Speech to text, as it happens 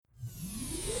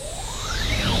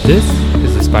This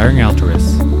is Aspiring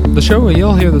Altruists, the show where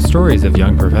you'll hear the stories of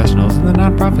young professionals in the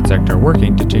nonprofit sector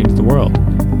working to change the world.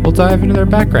 We'll dive into their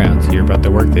backgrounds, hear about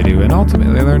the work they do, and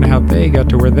ultimately learn how they got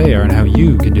to where they are and how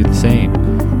you can do the same.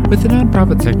 With the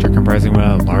nonprofit sector comprising one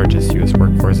of the largest U.S.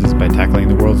 workforces by tackling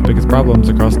the world's biggest problems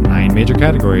across 9 major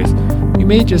categories, you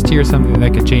may just hear something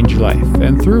that could change your life,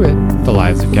 and through it, the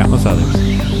lives of countless others.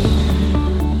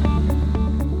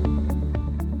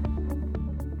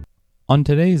 On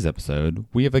today's episode,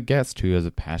 we have a guest who has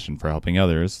a passion for helping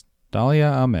others, Dalia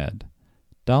Ahmed.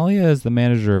 Dalia is the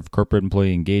manager of corporate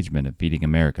employee engagement at Feeding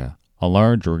America, a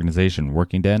large organization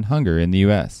working to end hunger in the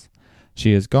U.S.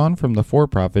 She has gone from the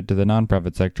for-profit to the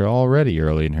nonprofit sector already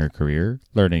early in her career,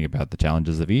 learning about the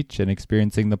challenges of each and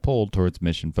experiencing the pull towards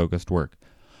mission-focused work.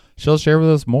 She'll share with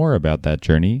us more about that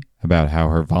journey, about how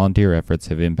her volunteer efforts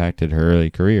have impacted her early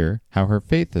career, how her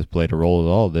faith has played a role in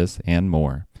all of this, and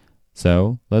more.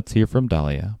 So, let's hear from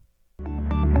Dalia.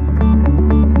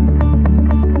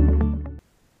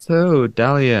 So,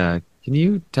 Dalia, can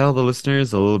you tell the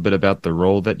listeners a little bit about the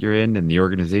role that you're in and the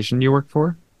organization you work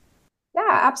for? Yeah,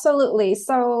 absolutely.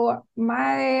 So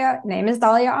my name is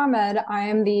Dalia Ahmed. I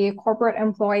am the Corporate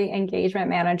Employee Engagement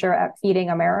Manager at Feeding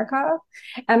America.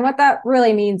 And what that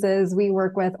really means is we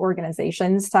work with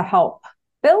organizations to help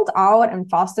build out and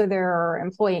foster their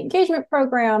employee engagement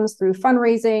programs through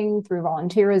fundraising, through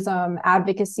volunteerism,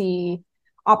 advocacy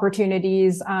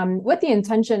opportunities, with the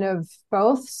intention of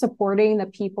both supporting the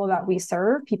people that we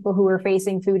serve, people who are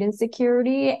facing food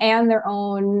insecurity, and their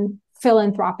own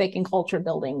philanthropic and culture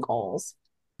building goals.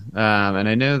 And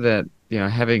I know that,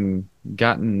 having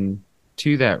gotten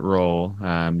to that role,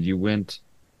 you went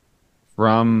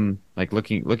from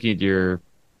looking at your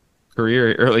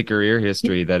early career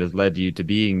history that has led you to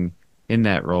being in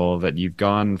that role, that you've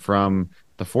gone from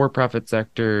the for-profit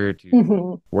sector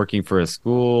to working for a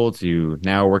school to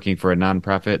now working for a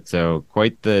nonprofit. So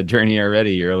quite the journey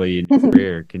already early in your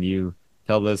career. Can you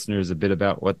tell listeners a bit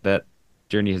about what that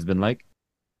journey has been like?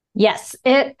 Yes,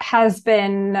 it has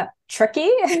been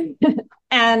tricky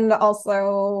and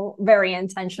also very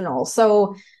intentional.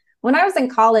 So when I was in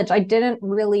college, I didn't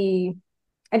really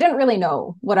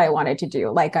know what I wanted to do,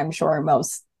 like I'm sure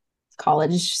most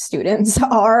college students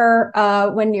are,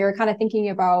 when you're kind of thinking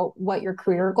about what your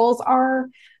career goals are.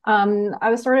 I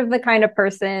was sort of the kind of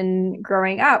person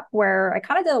growing up where I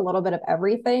kind of did a little bit of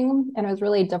everything, and it was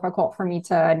really difficult for me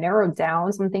to narrow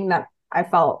down something that I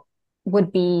felt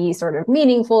would be sort of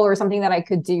meaningful or something that I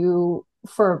could do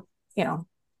for,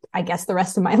 I guess the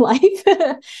rest of my life.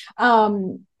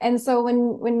 And so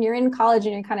when you're in college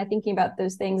and you're kind of thinking about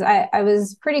those things, I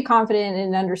was pretty confident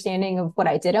in understanding of what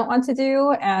I didn't want to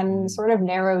do and sort of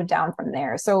narrowed down from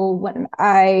there. So when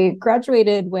I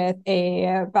graduated with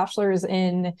a bachelor's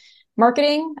in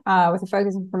marketing, with a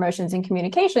focus on promotions and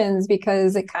communications,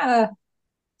 because it kind of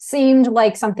seemed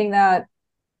like something that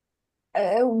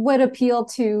would appeal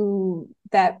to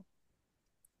that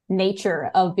nature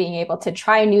of being able to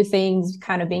try new things,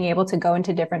 kind of being able to go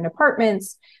into different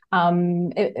departments.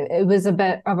 It was a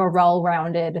bit of a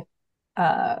well-rounded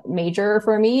major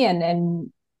for me.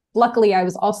 And luckily, I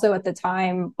was also at the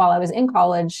time, while I was in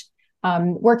college,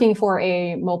 working for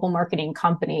a mobile marketing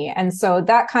company. And so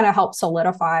that kind of helped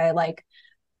solidify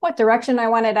what direction I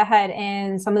wanted to head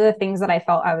in, some of the things that I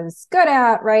felt I was good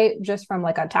at, right? Just from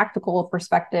a tactical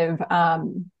perspective,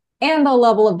 and the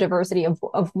level of diversity of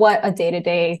what a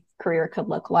day-to-day career could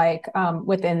look like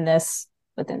within this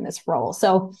role.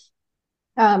 So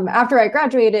after I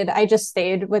graduated, I just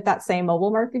stayed with that same mobile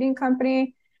marketing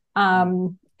company.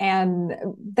 And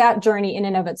that journey in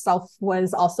and of itself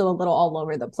was also a little all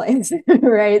over the place,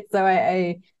 right? So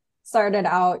I started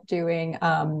out doing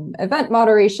event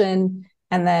moderation,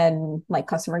 and then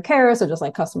customer care, so just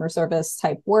customer service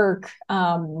type work.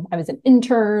 I was an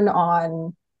intern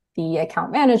on the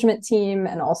account management team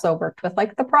and also worked with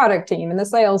the product team and the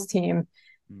sales team.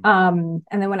 And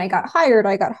then when I got hired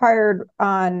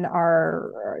on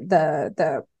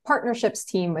the partnerships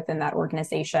team within that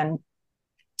organization.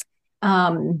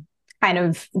 Kind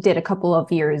of did a couple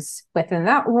of years within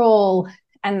that role.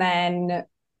 And then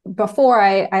before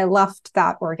I left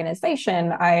that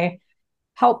organization, I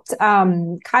helped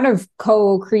kind of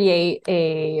co-create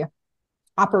a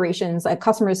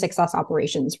customer success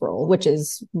operations role, which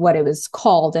is what it was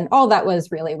called. And all that was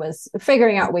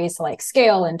figuring out ways to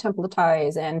scale and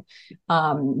templatize and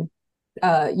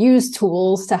use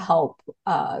tools to help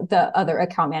the other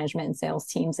account management and sales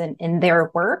teams in their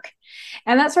work.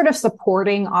 And that sort of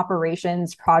supporting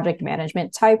operations, project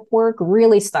management type work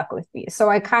really stuck with me. So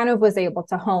I kind of was able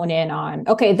to hone in on,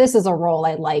 okay, this is a role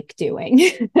I like doing,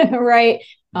 right?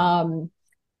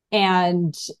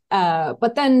 And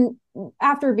but then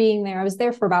after being there, I was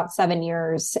there for about 7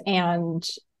 years, and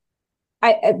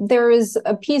there was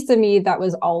a piece of me that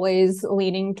was always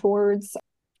leaning towards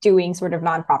doing sort of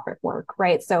nonprofit work,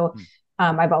 right? So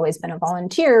I've always been a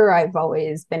volunteer. I've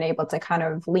always been able to kind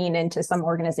of lean into some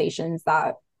organizations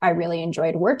that I really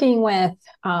enjoyed working with.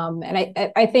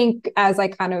 And I think as I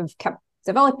kind of kept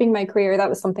developing my career, that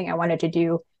was something I wanted to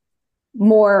do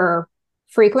more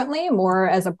frequently, more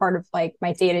as a part of like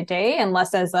my day to day, and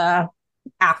less as a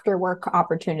after work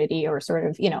opportunity or sort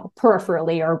of,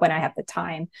 peripherally or when I have the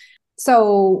time.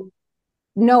 So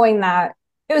knowing that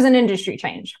it was an industry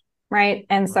change, right?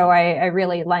 And so I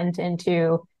really lent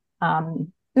into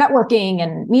networking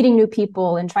and meeting new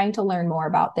people and trying to learn more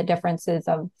about the differences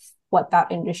of what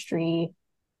that industry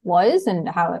was and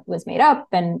how it was made up,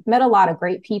 and met a lot of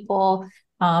great people,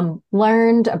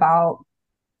 learned about,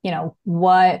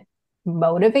 what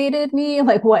motivated me,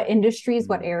 like what industries,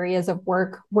 what areas of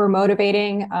work were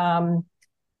motivating.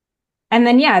 And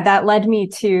then, yeah, that led me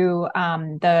to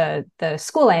the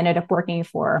school I ended up working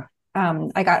for.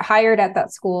 I got hired at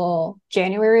that school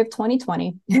January of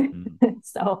 2020.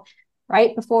 So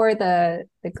right before the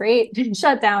great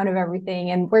shutdown of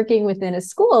everything, and working within a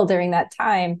school during that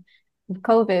time of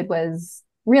COVID was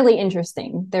really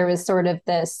interesting. There was sort of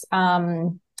this,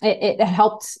 it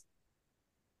helped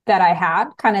that I had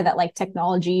kind of that like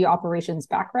technology operations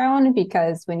background,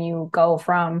 because when you go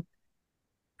from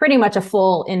pretty much a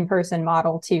full in-person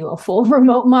model to a full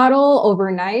remote model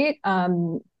overnight,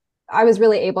 I was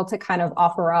really able to kind of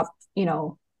offer up,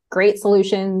 great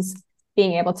solutions,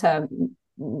 being able to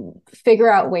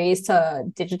figure out ways to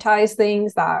digitize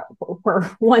things that were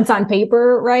once on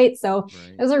paper, right? So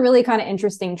it was a really kind of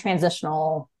interesting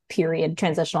transitional period,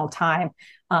 transitional time.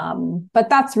 But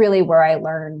that's really where I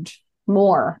learned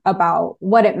more about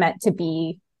what it meant to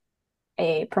be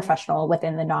a professional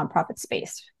within the nonprofit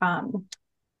space.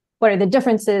 What are the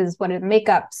differences? What are the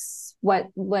makeups?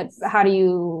 How do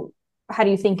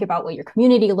you think about what your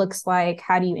community looks like?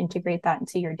 How do you integrate that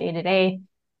into your day to day?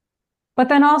 But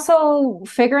then also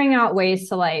figuring out ways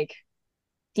to like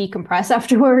decompress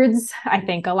afterwards. I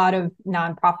think a lot of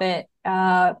nonprofit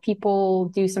people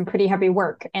do some pretty heavy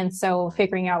work. And so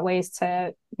figuring out ways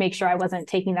to make sure I wasn't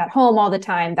taking that home all the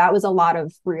time, that was a lot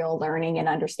of real learning and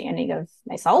understanding of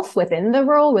myself within the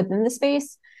role, within the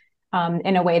space,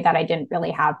 in a way that I didn't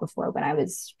really have before when I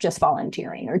was just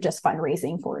volunteering or just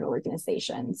fundraising for an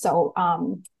organization. So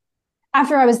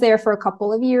after I was there for a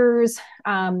couple of years,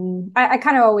 I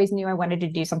kind of always knew I wanted to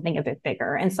do something a bit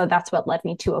bigger. And so that's what led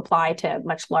me to apply to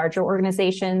much larger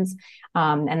organizations,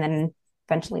 and then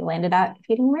eventually landed at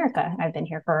Feeding America. I've been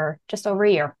here for just over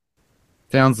a year.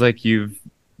 Sounds like you've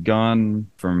gone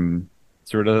from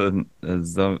sort of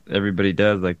as though everybody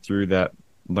does, like through that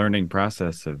learning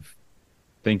process of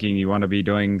thinking you want to be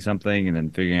doing something and then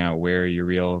figuring out where your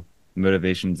real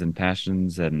motivations and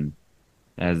passions, and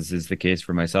as is the case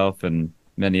for myself and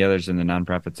many others in the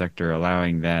nonprofit sector,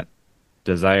 allowing that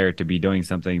desire to be doing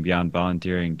something beyond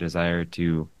volunteering, desire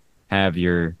to have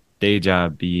your day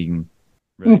job being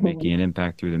really making an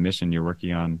impact through the mission you're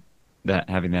working on, that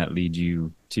having that lead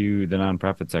you to the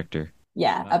nonprofit sector.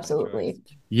 Yeah, absolutely.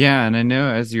 Yeah, and I know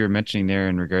as you were mentioning there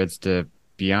in regards to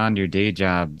beyond your day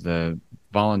job, the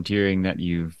volunteering that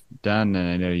you've done, and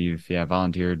I know you've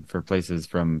volunteered for places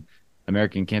from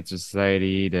American Cancer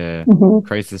Society to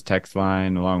Crisis Text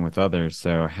Line, along with others.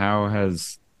 So how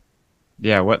has,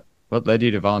 what led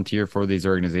you to volunteer for these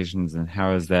organizations, and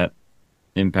how has that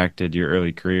impacted your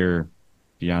early career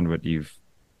beyond what you've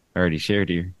already shared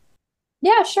here?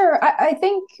 Yeah, sure. I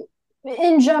think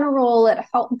in general, it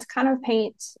helped kind of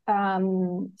paint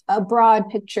a broad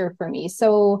picture for me.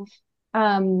 So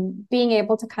being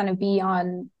able to kind of be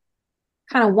on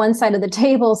kind of one side of the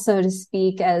table, so to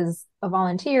speak, as a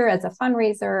volunteer, as a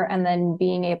fundraiser, and then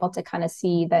being able to kind of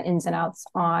see the ins and outs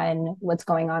on what's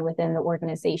going on within the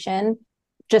organization,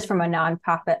 just from a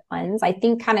nonprofit lens. I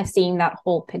think kind of seeing that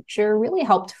whole picture really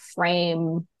helped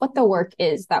frame what the work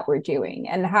is that we're doing,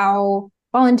 and how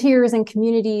volunteers and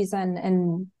communities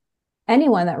and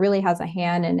anyone that really has a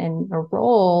hand in a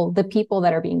role, the people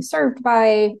that are being served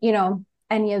by,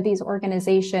 any of these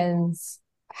organizations,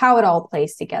 how it all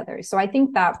plays together. So I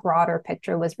think that broader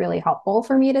picture was really helpful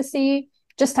for me to see.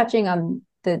 Just touching on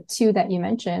the two that you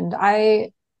mentioned,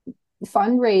 I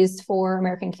fundraised for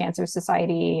American Cancer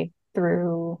Society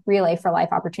through Relay for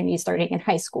Life opportunities starting in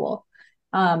high school.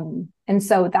 And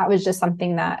so that was just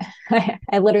something that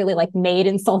I literally like made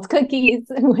and sold cookies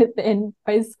within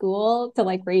high school to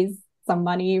like raise some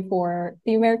money for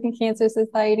the American Cancer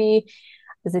Society.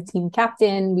 was a team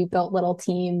captain. We built little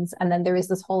teams. And then there was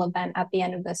this whole event at the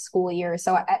end of the school year.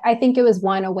 So I think it was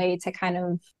one, a way to kind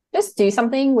of just do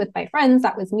something with my friends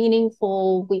that was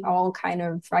meaningful. We all kind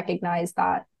of recognized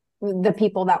that the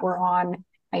people that were on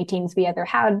my teams, we either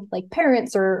had like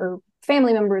parents or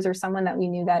family members or someone that we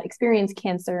knew that experienced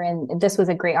cancer. And this was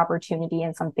a great opportunity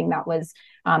and something that was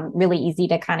really easy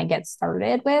to kind of get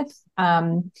started with.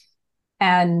 And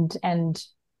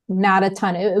not a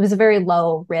ton. It was a very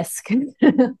low risk,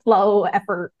 low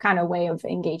effort kind of way of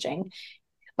engaging.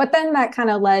 But then that kind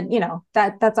of led,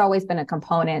 that's always been a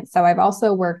component. So I've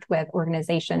also worked with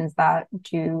organizations that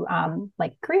do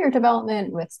like career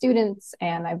development with students,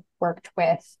 and I've worked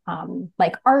with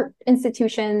like art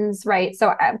institutions, right?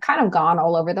 So I've kind of gone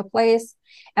all over the place.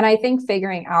 And I think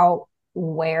figuring out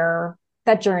where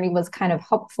that journey was kind of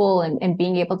helpful, and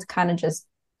being able to kind of just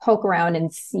poke around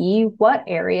and see what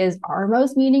areas are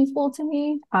most meaningful to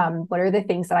me. What are the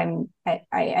things that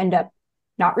I end up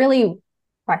not really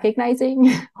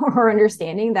recognizing or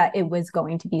understanding that it was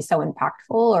going to be so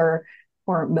impactful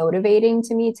or motivating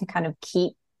to me to kind of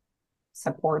keep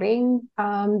supporting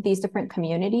these different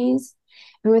communities.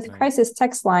 And with Crisis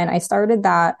Text Line, I started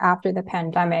that after the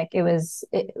pandemic.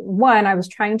 One, I was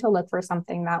trying to look for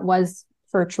something that was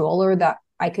virtual or that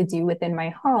I could do within my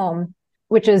home,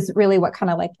 which is really what kind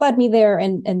of like led me there.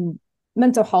 And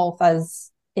mental health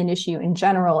as an issue in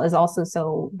general is also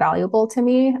so valuable to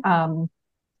me.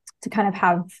 To kind of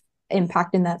have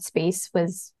impact in that space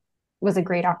was a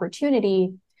great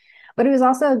opportunity. But it was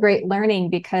also a great learning,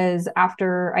 because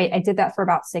after I did that for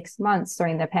about 6 months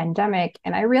during the pandemic,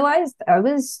 and I realized I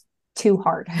was too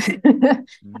hard.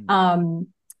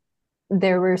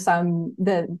 There were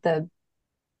the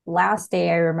last day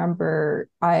I remember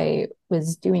I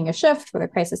was doing a shift for the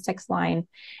Crisis Text Line,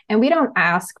 and we don't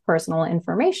ask personal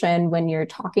information when you're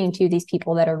talking to these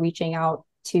people that are reaching out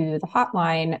to the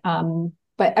hotline.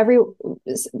 But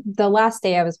the last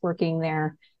day I was working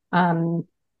there,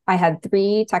 I had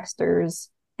 3 texters,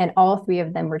 and all 3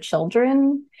 of them were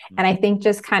children. And I think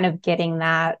just kind of getting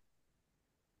that,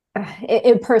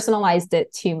 it personalized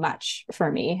it too much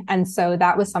for me. And so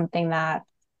that was something that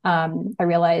I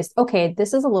realized, okay,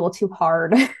 this is a little too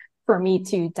hard for me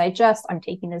to digest. I'm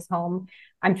taking this home.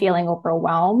 I'm feeling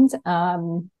overwhelmed.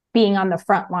 Being on the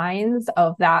front lines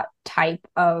of that type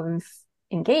of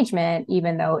engagement,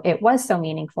 even though it was so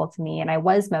meaningful to me and I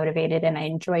was motivated and I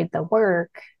enjoyed the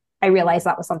work, I realized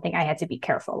that was something I had to be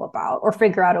careful about or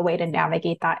figure out a way to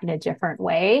navigate that in a different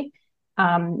way.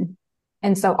 And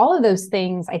so all of those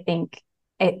things, I think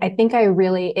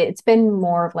it's been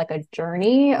more of like a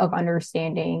journey of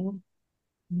understanding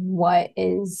what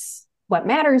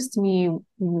matters to me,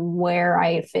 where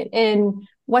I fit in,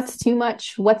 what's too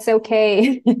much, what's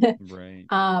okay. Right.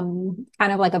 Kind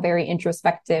of like a very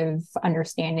introspective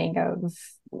understanding of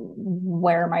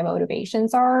where my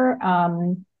motivations are.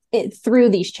 Through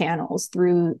these channels,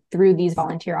 through these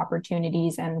volunteer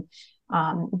opportunities, and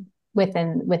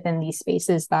within these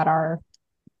spaces that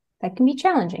can be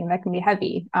challenging, that can be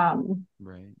heavy.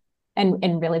 Right.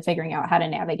 And really figuring out how to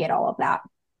navigate all of that.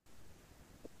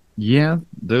 Yeah,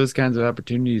 those kinds of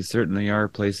opportunities certainly are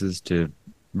places to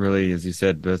really, as you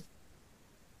said, both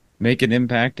make an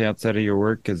impact outside of your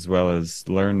work as well as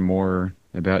learn more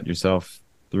about yourself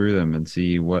through them and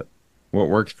see what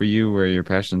works for you, where your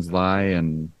passions lie,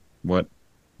 and what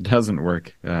doesn't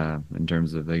work in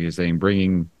terms of, like you're saying,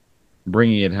 bringing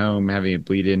it home, having it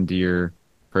bleed into your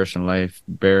personal life,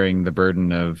 bearing the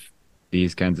burden of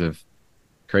these kinds of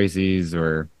crises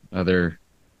or other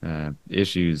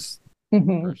issues.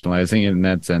 Personalizing it in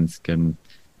that sense can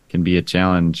be a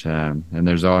challenge, and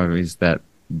there's always that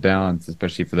balance,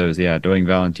 especially for those, doing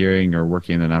volunteering or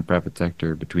working in the nonprofit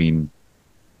sector, between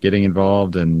getting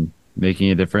involved and making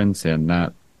a difference and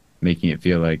not making it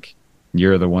feel like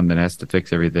you're the one that has to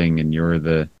fix everything and you're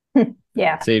the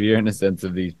savior in a sense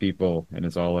of these people and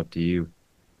it's all up to you.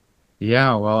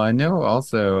 Yeah, well, I know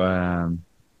also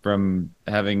from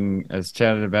having us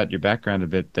chatted about your background a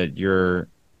bit that your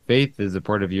faith is a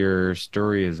part of your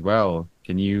story as well.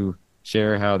 Can you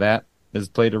share how that has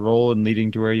played a role in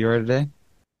leading to where you are today?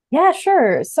 Yeah,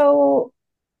 sure. So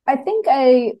I think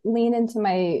I lean into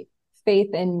my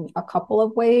faith in a couple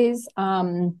of ways.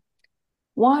 One,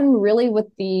 really with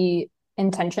the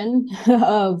intention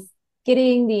of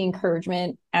getting the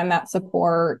encouragement and that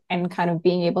support and kind of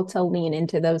being able to lean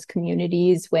into those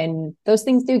communities when those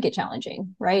things do get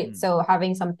challenging, right? So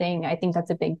having something, I think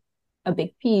that's a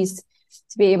big piece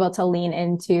to be able to lean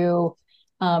into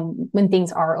when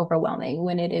things are overwhelming,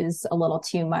 when it is a little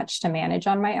too much to manage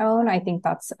on my own. I think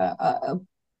that's a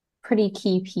pretty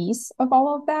key piece of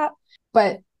all of that.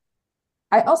 But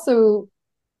I also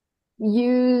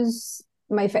use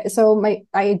my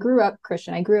I grew up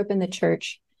Christian. I grew up in the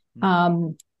church.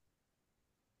 Um,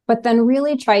 but then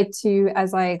really tried to,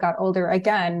 as I got older,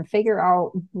 again, figure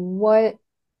out what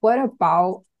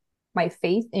about my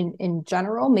faith in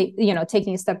general,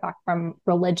 taking a step back from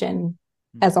religion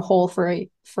as a whole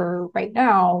for right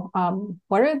now.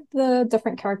 What are the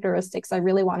different characteristics I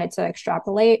really wanted to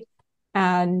extrapolate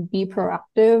and be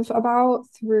proactive about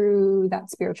through that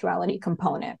spirituality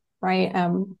component, right?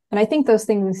 And I think those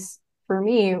things for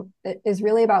me is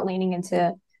really about leaning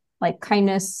into like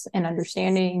kindness and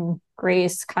understanding,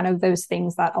 grace, kind of those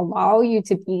things that allow you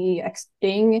to be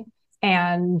accepting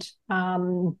and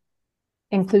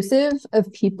inclusive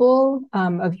of people,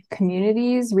 of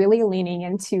communities, really leaning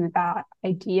into that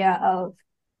idea of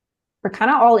we're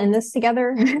kind of all in this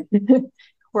together.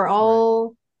 We're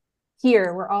all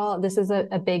here. This is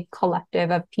a big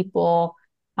collective of people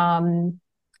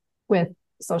with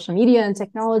social media and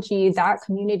technology. That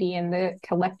community and the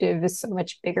collective is so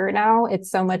much bigger now. It's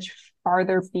so much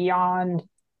farther beyond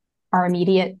our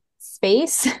immediate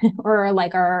space or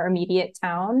like our immediate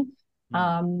town.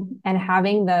 And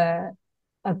having the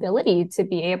ability to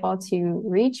be able to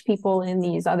reach people in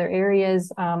these other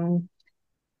areas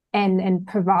and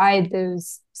provide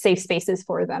those safe spaces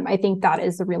for them. I think that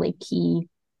is a really key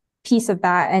piece of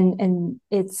that. And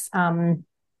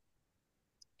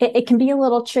it can be a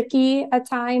little tricky at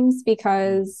times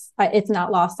because it's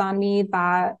not lost on me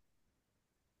that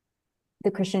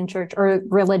the Christian church or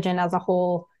religion as a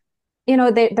whole,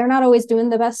 they're not always doing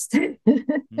the best. They're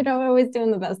not always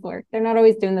doing the best work. They're not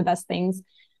always doing the best things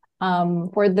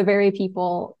for the very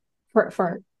people.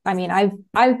 I mean,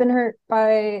 I've been hurt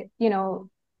by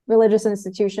religious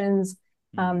institutions.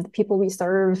 The people we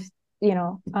serve,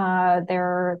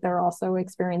 they're also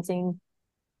experiencing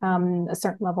a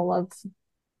certain level of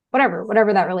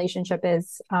whatever that relationship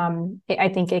is. I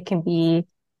think it can be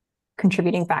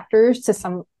contributing factors to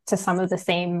some of the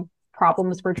same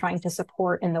problems we're trying to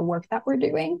support in the work that we're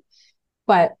doing.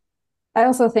 But I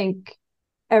also think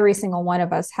every single one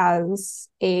of us has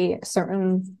a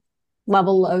certain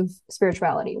level of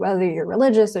spirituality, whether you're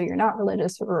religious or you're not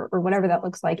religious or whatever that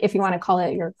looks like. If you want to call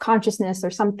it your consciousness or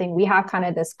something, we have kind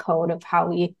of this code of how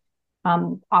we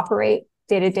operate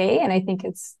day to day. And I think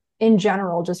it's in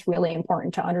general just really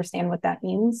important to understand what that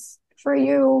means for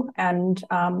you. And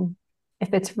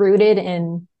if it's rooted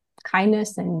in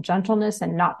kindness and gentleness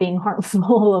and not being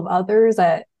harmful of others,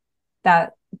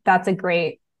 that's a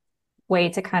great way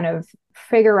to kind of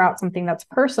figure out something that's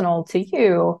personal to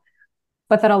you,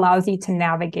 but that allows you to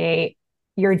navigate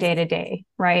your day to day,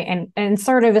 right? And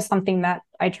sort of is something that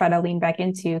I try to lean back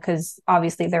into because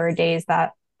obviously there are days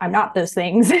that I'm not those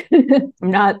things. I'm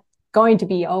not going to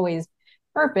be always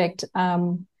perfect.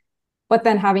 But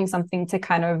then having something to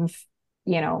kind of,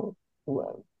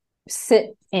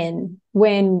 sit in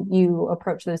when you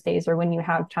approach those days or when you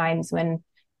have times when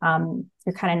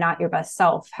you're kind of not your best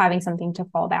self, having something to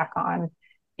fall back on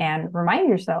and remind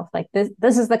yourself like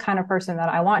this is the kind of person that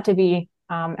I want to be.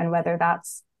 And whether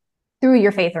that's through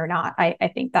your faith or not,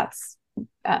 I think that's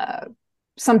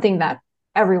something that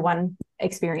everyone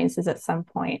experiences at some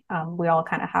point. We all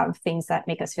kind of have things that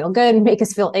make us feel good, make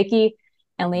us feel icky,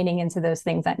 and leaning into those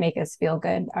things that make us feel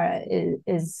good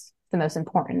is the most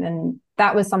important. And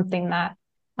that was something that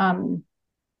when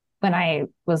I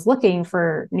was looking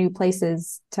for new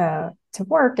places to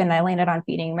work and I landed on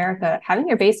Feeding America, having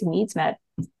your basic needs met,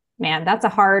 man, that's a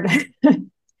hard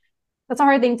that's a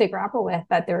hard thing to grapple with,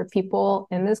 that there are people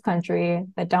in this country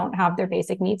that don't have their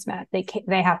basic needs met.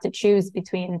 They have to choose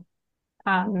between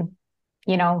paying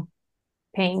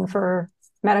for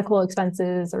medical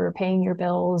expenses or paying your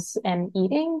bills and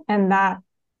eating. And that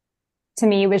to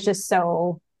me was just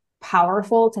so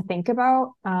powerful to think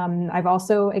about. I've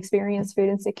also experienced food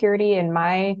insecurity in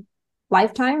my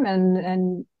lifetime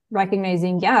and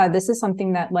recognizing, this is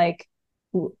something that like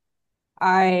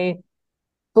I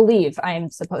believe I'm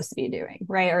supposed to be doing,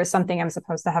 right? Or something I'm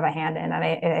supposed to have a hand in. And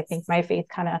I think my faith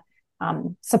kind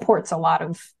of supports a lot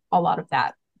of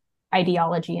that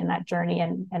ideology and that journey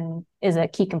and is a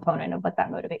key component of what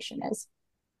that motivation is.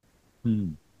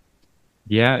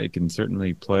 Yeah, it can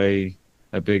certainly play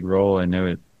a big role. I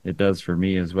know it does for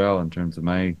me as well in terms of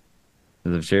as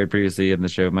I've shared previously in the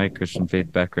show, my Christian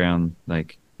faith background,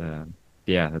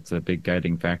 that's a big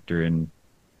guiding factor. And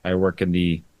I work in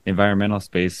the environmental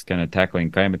space, kind of tackling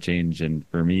climate change. And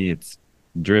for me, it's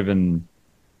driven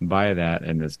by that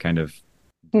and this kind of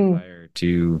desire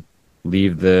to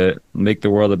make the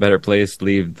world a better place,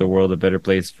 leave the world a better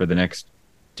place for the next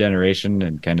generation,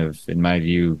 and kind of, in my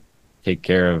view, take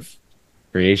care of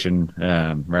creation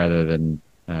rather than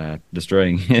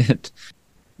destroying it.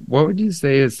 what would you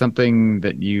say is something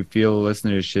that you feel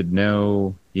listeners should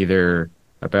know either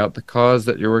about the cause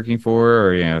that you're working for,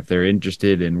 or if they're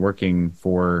interested in working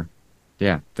for,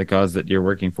 yeah, the cause that you're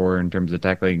working for in terms of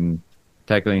tackling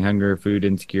hunger, food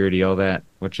insecurity, all that?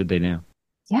 What should they know?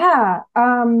 Yeah,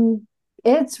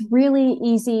 it's really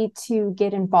easy to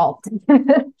get involved.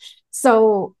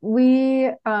 So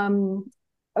Feeding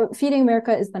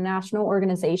America is the national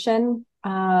organization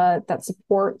that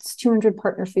supports 200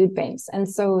 partner food banks. And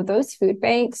so those food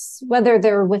banks, whether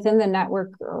they're within the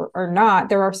network or not,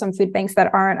 there are some food banks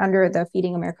that aren't under the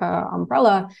Feeding America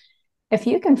umbrella. If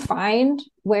you can find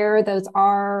where those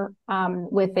are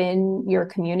within your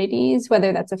communities,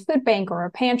 whether that's a food bank or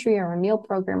a pantry or a meal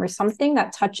program or something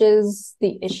that touches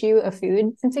the issue of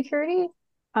food insecurity,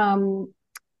 um,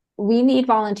 we need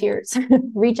volunteers.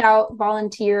 Reach out,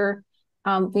 volunteer.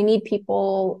 We need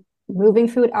people moving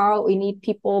food out. We need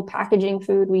people packaging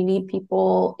food. We need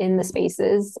people in the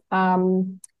spaces.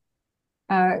 COVID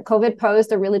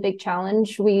posed a really big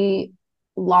challenge. We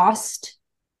lost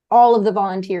all of the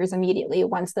volunteers immediately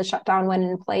once the shutdown went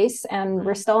in place, and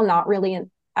we're still not really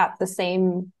at the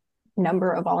same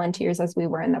number of volunteers as we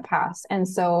were in the past. And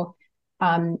so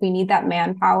we need that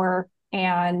manpower,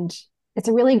 and it's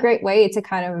a really great way to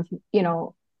kind of,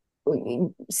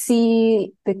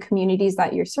 see the communities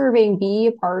that you're serving, be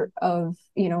a part of,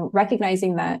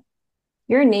 recognizing that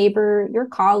your neighbor, your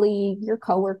colleague, your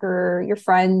coworker, your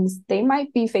friends, they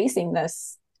might be facing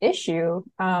this issue.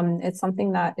 It's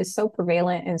something that is so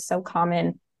prevalent and so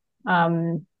common.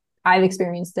 I've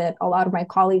experienced it. A lot of my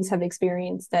colleagues have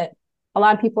experienced it. A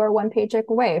lot of people are one paycheck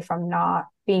away from not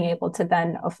being able to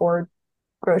then afford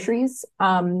groceries.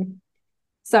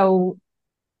 So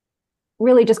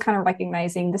really just kind of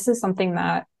recognizing this is something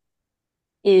that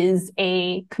is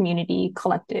a community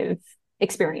collective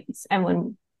experience. And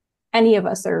when any of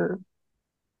us are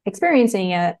experiencing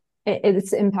it,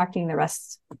 it's impacting the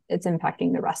rest. It's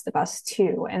impacting the rest of us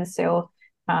too. And so,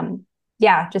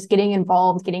 yeah, just getting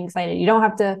involved, getting excited. You don't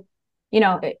have to,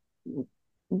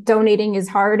 donating is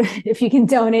hard. If you can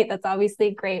donate, that's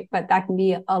obviously great, but that can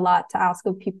be a lot to ask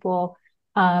of people.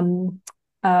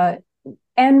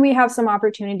 And we have some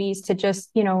opportunities to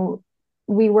just,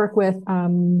 we work with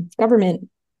government,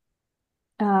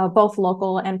 both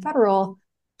local and federal,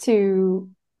 to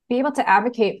be able to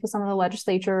advocate for some of the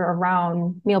legislature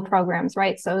around meal programs,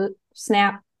 right? So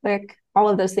SNAP, WIC, all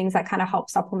of those things that kind of help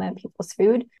supplement people's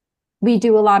food. We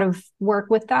do a lot of work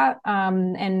with that,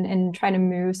 and try to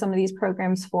move some of these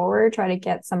programs forward, try to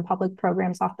get some public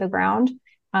programs off the ground.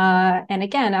 And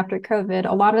again, after COVID,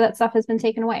 a lot of that stuff has been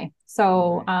taken away.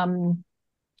 So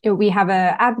we have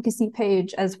an advocacy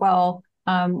page as well,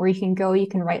 where you can go, you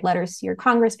can write letters to your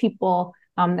Congress people.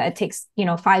 That takes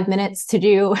 5 minutes to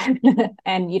do,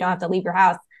 and you don't have to leave your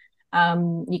house.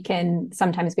 You can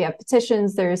sometimes we have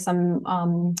petitions. There's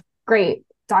some great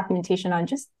documentation on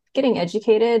just getting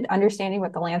educated, understanding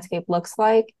what the landscape looks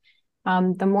like.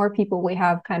 The more people we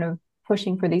have kind of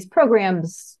pushing for these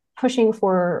programs, pushing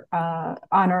for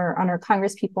on our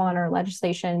Congress people, on our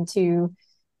legislation to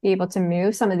be able to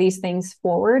move some of these things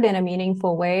forward in a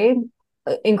meaningful way,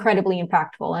 incredibly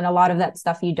impactful. And a lot of that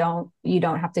stuff you don't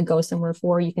have to go somewhere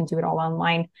for. You can do it all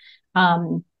online.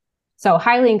 So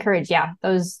highly encourage,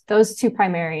 those two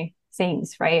primary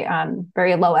things, right?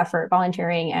 Very low effort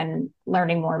volunteering and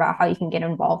learning more about how you can get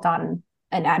involved on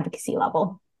an advocacy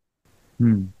level.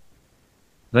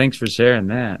 Thanks for sharing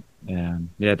that. Yeah,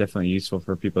 definitely useful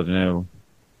for people to know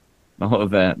all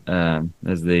of that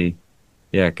as they,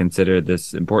 consider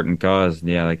this important cause.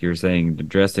 Yeah, like you were saying,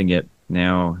 addressing it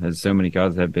now, as so many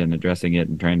causes have been addressing it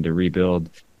and trying to rebuild,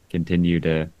 continue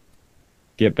to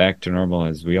get back to normal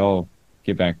as we all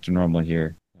get back to normal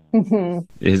here,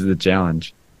 is the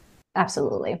challenge.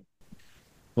 Absolutely.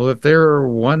 Well, if there were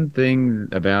one thing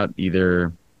about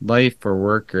either life or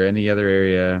work or any other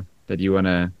area that you want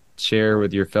to share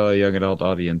with your fellow young adult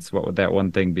audience, what would that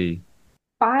one thing be?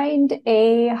 Find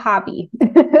a hobby.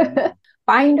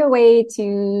 Find a way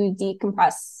to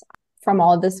decompress from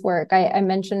all this work. I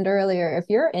mentioned earlier, if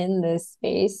you're in this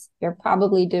space, you're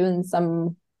probably doing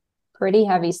some pretty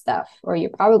heavy stuff, or you're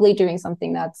probably doing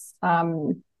something that's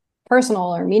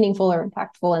personal or meaningful or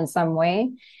impactful in some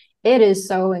way. It is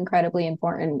so incredibly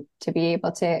important to be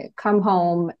able to come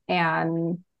home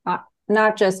and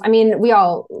not just, we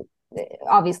all,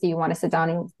 obviously you want to sit down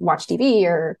and watch TV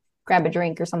or grab a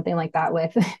drink or something like that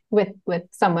with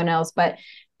someone else, but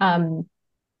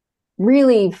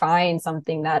really find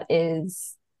something that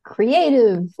is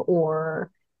creative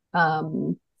or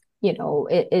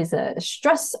it is a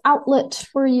stress outlet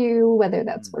for you, whether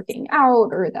that's working out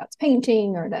or that's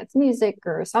painting or that's music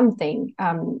or something.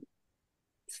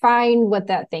 find what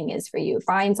that thing is for you.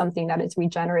 Find something that is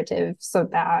regenerative so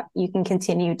that you can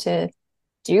continue to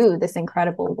do this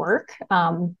incredible work,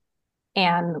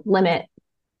 and limit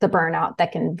the burnout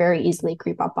that can very easily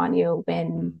creep up on you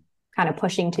when kind of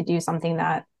pushing to do something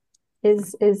that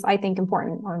is I think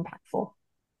important or impactful.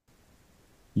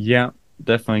 Yeah,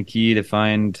 definitely key to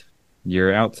find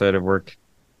your outside of work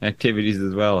activities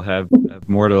as well. Have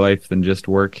more to life than just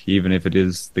work, even if it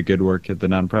is the good work at the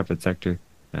nonprofit sector.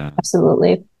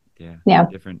 Absolutely. Yeah.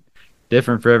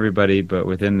 Different for everybody, but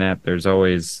within that, there's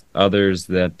always others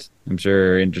that I'm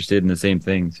sure are interested in the same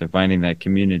thing. So finding that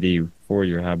community for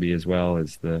your hobby as well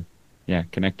as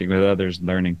connecting with others,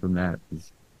 learning from that.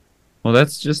 Well,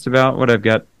 that's just about what I've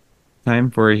got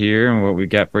time for here and what we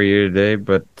got for you today.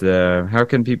 But how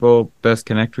can people best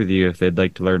connect with you if they'd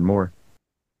like to learn more?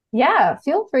 Yeah,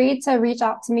 feel free to reach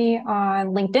out to me on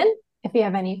LinkedIn if you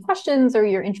have any questions or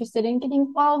you're interested in getting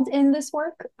involved in this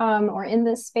work, or in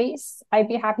this space. I'd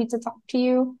be happy to talk to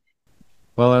you.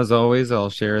 Well, as always,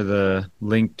 I'll share the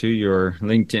link to your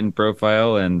LinkedIn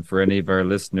profile. And for any of our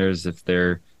listeners, if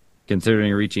they're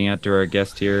considering reaching out to our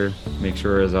guest here, make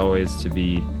sure, as always, to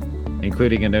be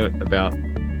including a note about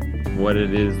what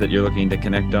it is that you're looking to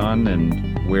connect on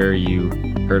and where you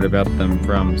heard about them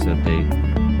from, so that they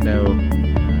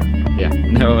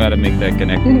know how to make that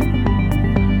connection.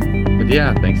 But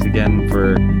yeah, thanks again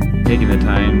for taking the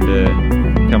time to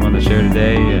come on the show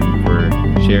today and for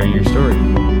sharing your story.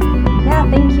 Yeah,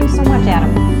 thank you so much,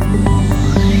 Adam.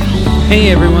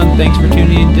 Hey everyone, thanks for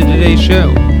tuning in to today's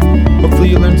show. Hopefully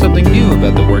you learned something new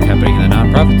about the work happening in the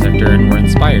nonprofit sector and were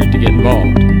inspired to get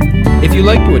involved. If you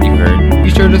liked what you heard, be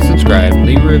sure to subscribe and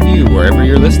leave a review wherever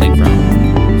you're listening from.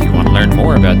 If you want to learn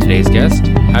more about today's guest,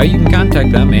 how you can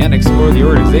contact them, and explore the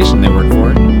organization they work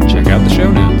for, check out the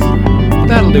show notes.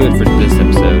 That'll do it for this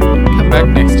episode. Come back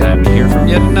next time to hear from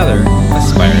yet another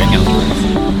aspiring altruist.